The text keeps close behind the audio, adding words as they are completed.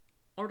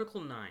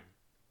Article 9,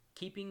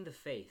 Keeping the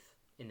Faith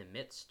in the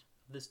Midst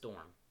of the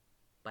Storm,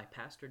 by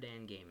Pastor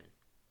Dan Gayman.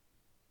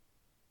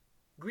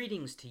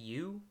 Greetings to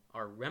you,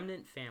 our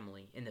remnant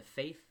family in the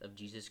faith of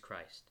Jesus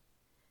Christ.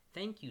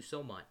 Thank you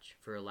so much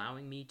for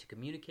allowing me to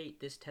communicate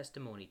this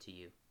testimony to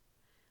you.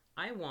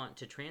 I want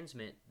to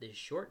transmit this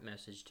short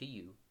message to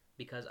you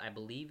because I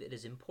believe it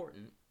is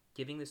important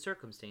given the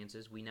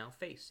circumstances we now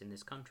face in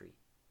this country.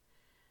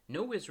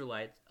 No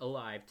Israelite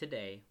alive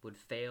today would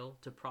fail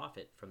to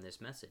profit from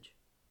this message.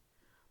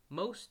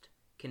 Most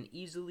can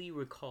easily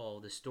recall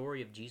the story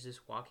of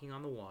Jesus walking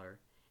on the water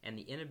and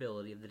the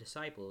inability of the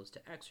disciples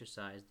to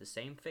exercise the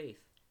same faith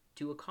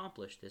to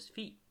accomplish this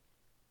feat.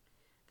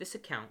 This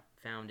account,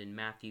 found in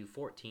Matthew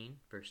 14,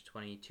 verse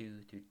 22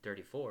 through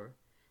 34,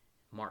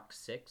 Mark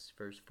 6,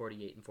 verse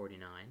 48 and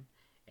 49,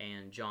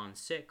 and John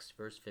 6,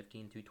 verse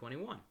 15 through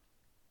 21.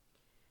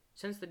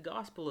 Since the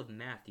Gospel of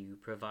Matthew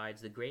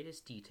provides the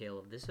greatest detail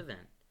of this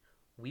event,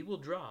 we will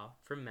draw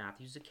from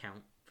Matthew's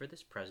account for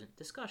this present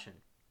discussion.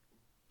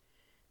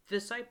 The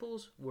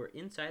disciples were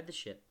inside the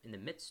ship in the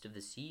midst of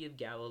the Sea of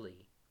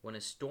Galilee when a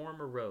storm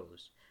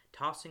arose,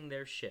 tossing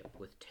their ship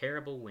with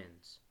terrible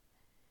winds.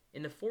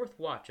 In the fourth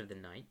watch of the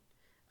night,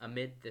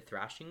 amid the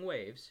thrashing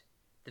waves,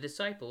 the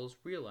disciples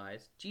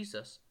realized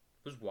Jesus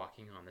was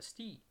walking on the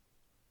sea.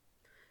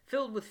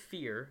 Filled with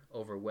fear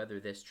over whether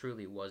this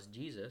truly was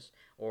Jesus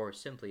or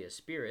simply a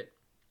spirit,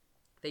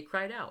 they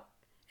cried out,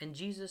 and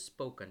Jesus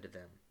spoke unto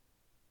them.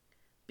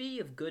 "Be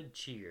of good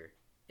cheer,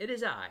 it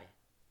is I,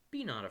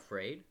 be not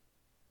afraid."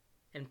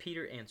 And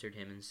Peter answered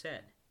him and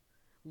said,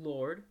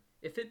 "Lord,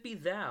 if it be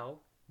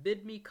thou,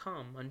 bid me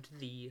come unto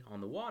thee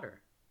on the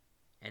water."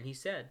 And he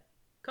said,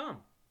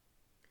 "Come."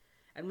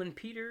 And when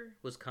Peter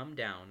was come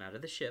down out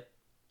of the ship,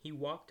 he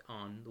walked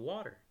on the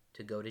water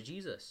to go to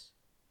Jesus.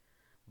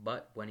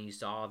 But when he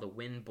saw the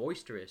wind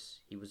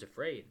boisterous, he was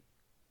afraid,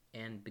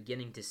 and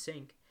beginning to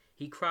sink,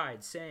 he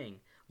cried,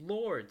 saying,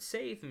 "Lord,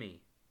 save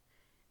me."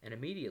 And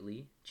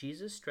immediately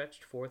Jesus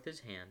stretched forth his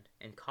hand,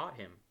 and caught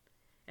him,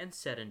 and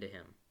said unto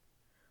him,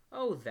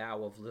 "O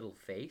thou of little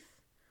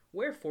faith,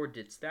 wherefore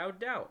didst thou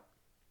doubt?"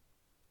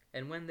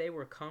 And when they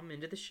were come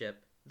into the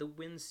ship, the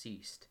wind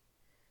ceased.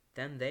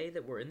 Then they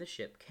that were in the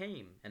ship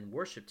came and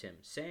worshipped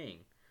him,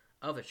 saying,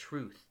 "Of a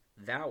truth,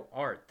 thou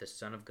art the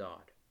Son of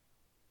God."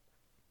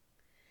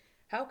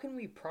 How can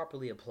we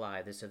properly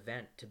apply this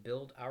event to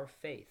build our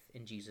faith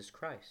in Jesus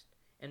Christ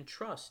and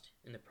trust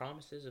in the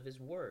promises of his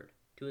word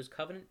to his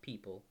covenant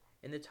people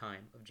in the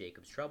time of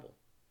Jacob's trouble?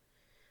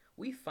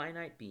 We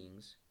finite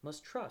beings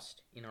must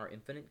trust in our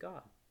infinite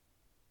God.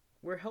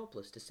 We're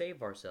helpless to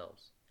save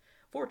ourselves.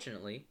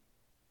 Fortunately,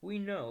 we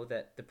know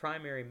that the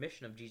primary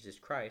mission of Jesus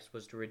Christ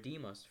was to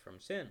redeem us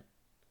from sin.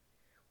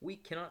 We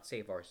cannot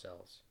save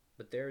ourselves,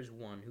 but there is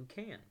one who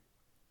can,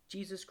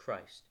 Jesus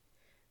Christ,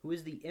 who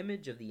is the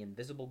image of the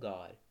invisible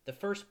God, the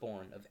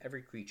firstborn of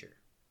every creature.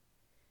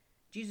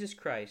 Jesus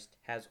Christ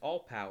has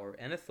all power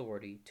and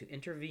authority to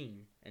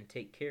intervene and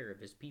take care of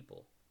his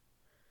people.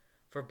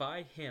 For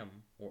by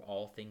him were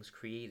all things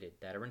created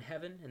that are in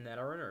heaven and that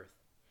are on earth,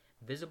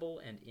 visible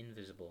and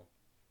invisible,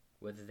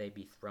 whether they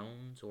be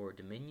thrones or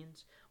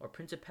dominions or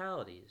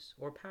principalities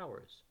or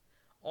powers.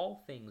 All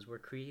things were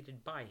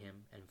created by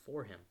him and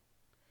for him.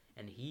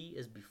 And he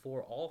is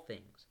before all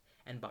things,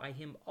 and by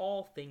him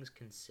all things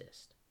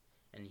consist.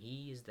 And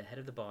he is the head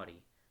of the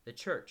body, the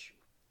church,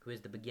 who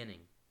is the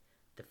beginning,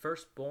 the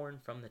firstborn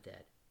from the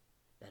dead,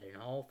 that in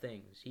all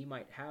things he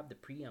might have the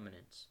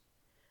preeminence.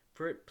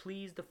 For it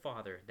pleased the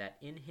Father that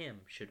in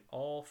him should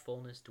all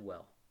fullness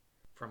dwell.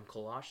 From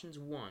Colossians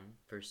 1,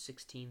 verse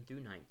 16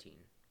 through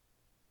 19.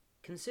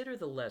 Consider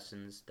the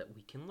lessons that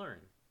we can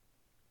learn.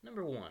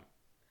 Number 1.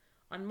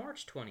 On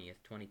March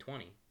 20th,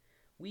 2020,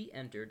 we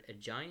entered a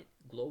giant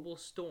global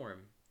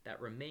storm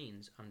that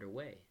remains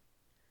underway.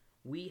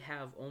 We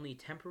have only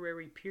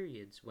temporary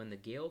periods when the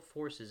gale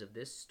forces of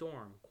this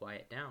storm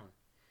quiet down,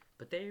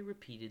 but they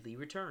repeatedly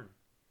return.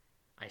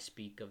 I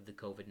speak of the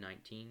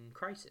COVID-19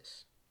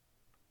 crisis.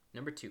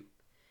 Number 2.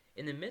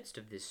 In the midst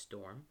of this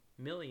storm,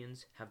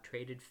 millions have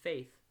traded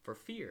faith for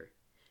fear,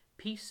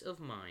 peace of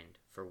mind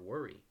for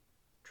worry,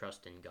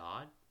 trust in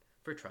God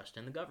for trust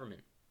in the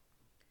government.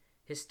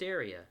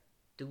 Hysteria,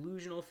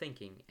 delusional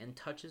thinking, and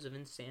touches of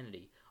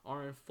insanity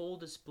are on full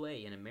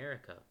display in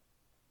America.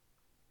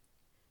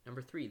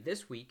 Number 3.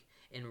 This week,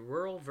 in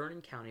rural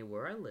Vernon County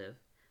where I live,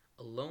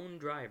 a lone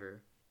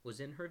driver was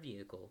in her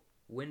vehicle,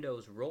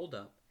 windows rolled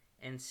up,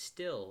 and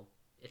still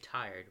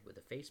attired with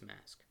a face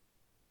mask.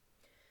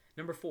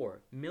 Number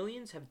 4.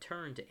 Millions have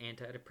turned to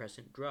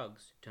antidepressant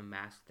drugs to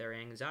mask their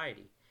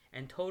anxiety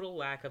and total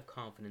lack of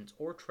confidence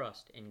or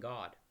trust in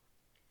God.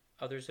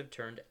 Others have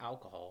turned to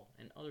alcohol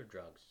and other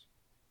drugs.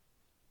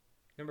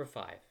 Number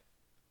 5.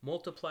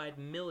 Multiplied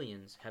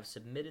millions have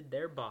submitted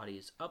their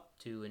bodies up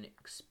to an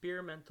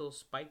experimental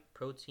spike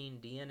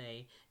protein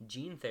DNA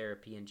gene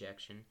therapy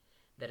injection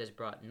that has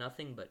brought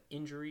nothing but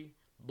injury,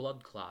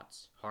 blood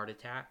clots, heart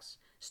attacks,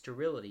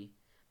 sterility,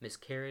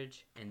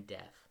 miscarriage, and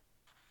death.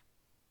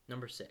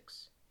 Number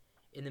 6.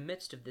 In the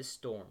midst of this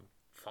storm,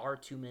 far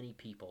too many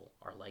people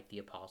are like the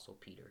Apostle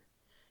Peter,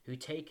 who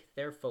take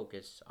their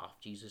focus off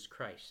Jesus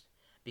Christ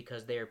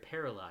because they are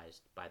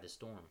paralyzed by the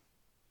storm.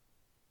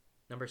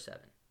 Number 7.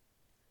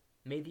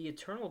 May the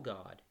eternal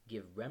God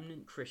give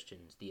remnant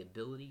Christians the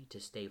ability to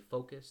stay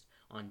focused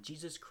on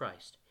Jesus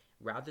Christ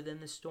rather than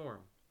the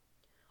storm.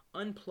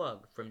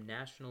 Unplug from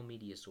national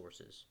media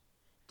sources.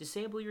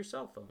 Disable your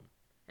cell phone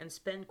and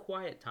spend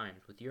quiet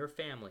times with your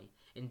family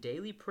in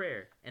daily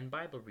prayer and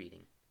Bible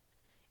reading.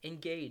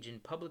 Engage in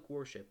public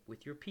worship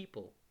with your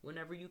people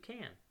whenever you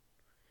can.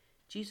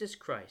 Jesus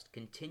Christ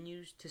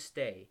continues to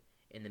stay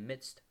in the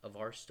midst of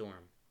our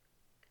storm.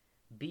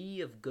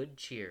 Be of good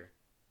cheer.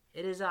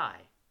 It is I.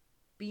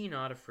 Be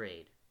not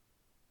afraid.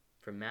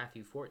 From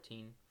Matthew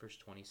 14, verse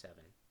 27.